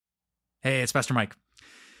Hey, it's Pastor Mike.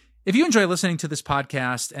 If you enjoy listening to this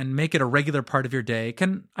podcast and make it a regular part of your day,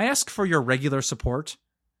 can I ask for your regular support?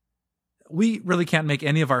 We really can't make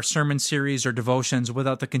any of our sermon series or devotions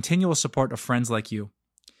without the continual support of friends like you.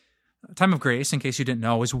 Time of Grace, in case you didn't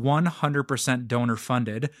know, is 100% donor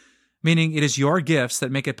funded, meaning it is your gifts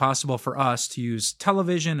that make it possible for us to use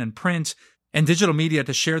television and print and digital media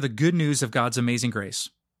to share the good news of God's amazing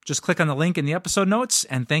grace. Just click on the link in the episode notes,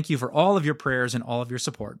 and thank you for all of your prayers and all of your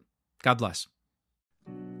support. God bless.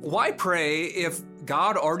 Why pray if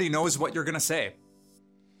God already knows what you're going to say?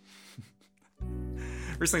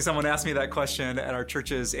 Recently, someone asked me that question at our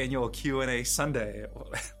church's annual Q&A Sunday.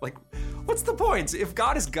 Like, what's the point? If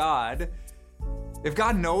God is God, if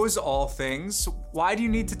God knows all things, why do you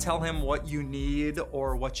need to tell him what you need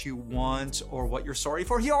or what you want or what you're sorry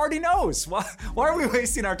for? He already knows. Why are we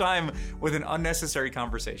wasting our time with an unnecessary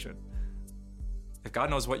conversation? If God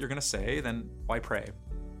knows what you're going to say, then why pray?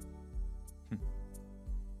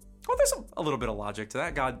 Well, there's a little bit of logic to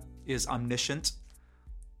that. God is omniscient.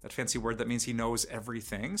 That fancy word that means he knows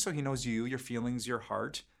everything. So he knows you, your feelings, your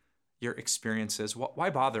heart, your experiences.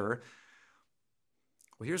 Why bother?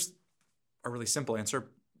 Well, here's a really simple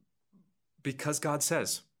answer. Because God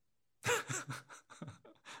says.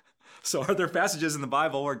 So are there passages in the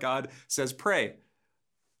Bible where God says, pray,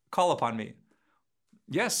 call upon me?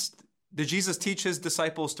 Yes. Did Jesus teach his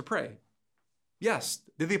disciples to pray? Yes.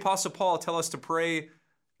 Did the Apostle Paul tell us to pray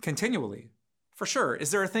continually? For sure. Is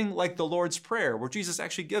there a thing like the Lord's Prayer where Jesus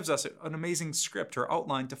actually gives us an amazing script or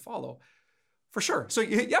outline to follow? For sure. So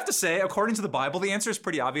you have to say, according to the Bible, the answer is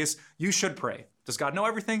pretty obvious. You should pray. Does God know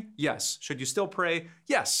everything? Yes. Should you still pray?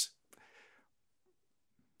 Yes.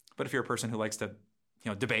 But if you're a person who likes to,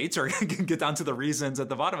 debate or get down to the reasons at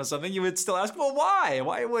the bottom of something, you would still ask, well, why?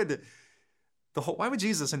 Why would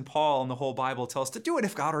Jesus and Paul and the whole Bible tell us to do it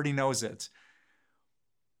if God already knows it?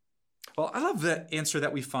 Well, I love the answer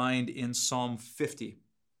that we find in Psalm 50.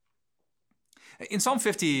 In Psalm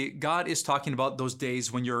 50, God is talking about those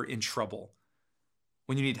days when you're in trouble,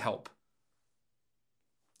 when you need help.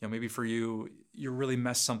 Maybe for you, you really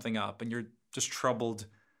messed something up and you're just troubled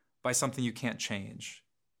by something you can't change.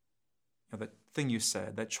 That thing you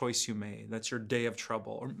said, that choice you made, that's your day of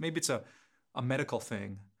trouble. Or maybe it's a medical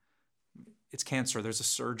thing. It's cancer, there's a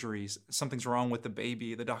surgery, something's wrong with the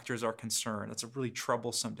baby, the doctors are concerned. That's a really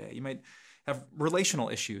troublesome day. You might have relational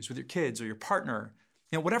issues with your kids or your partner,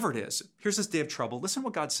 whatever it is. Here's this day of trouble. Listen to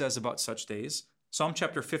what God says about such days. Psalm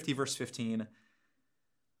chapter 50, verse 15.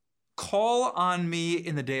 Call on me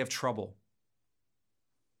in the day of trouble.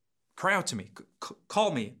 Cry out to me.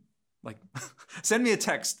 Call me. Send me a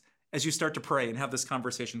text as you start to pray and have this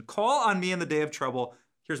conversation. Call on me in the day of trouble.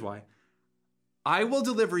 Here's why. I will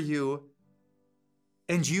deliver you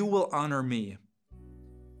and you will honor me.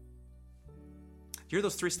 You hear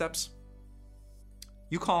those 3 steps?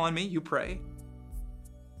 You call on me, you pray.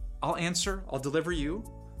 I'll answer, I'll deliver you.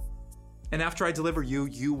 And after I deliver you,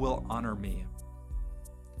 you will honor me.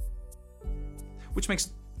 Which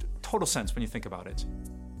makes total sense when you think about it.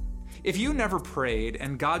 If you never prayed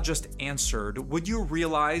and God just answered, would you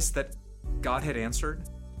realize that God had answered?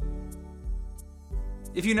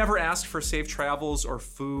 If you never asked for safe travels or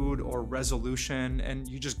food or resolution and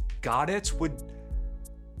you just got it,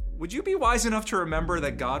 would you be wise enough to remember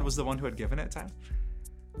that God was the one who had given it? I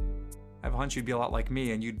have a hunch you'd be a lot like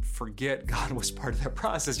me and you'd forget God was part of that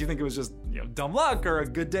process. You think it was just dumb luck or a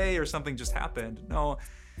good day or something just happened. No.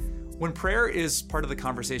 When prayer is part of the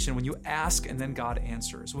conversation, when you ask and then God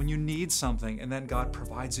answers, when you need something and then God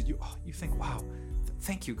provides it, you think, wow,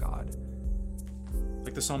 thank you, God.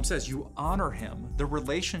 Like the psalm says, you honor him, the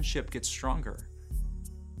relationship gets stronger.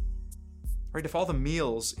 Right? If all the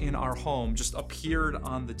meals in our home just appeared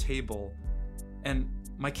on the table and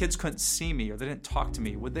my kids couldn't see me or they didn't talk to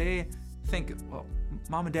me, would they think, well,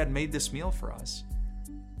 mom and dad made this meal for us?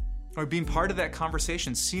 Or being part of that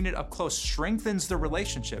conversation, seeing it up close, strengthens the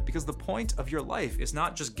relationship, because the point of your life is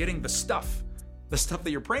not just getting the stuff that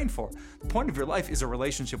you're praying for. The point of your life is a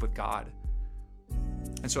relationship with God.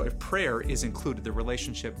 And so if prayer is included, the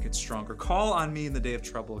relationship gets stronger. Call on me in the day of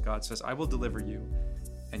trouble, God says, I will deliver you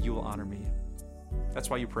and you will honor me.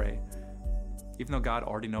 That's why you pray, even though God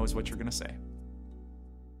already knows what you're going to say.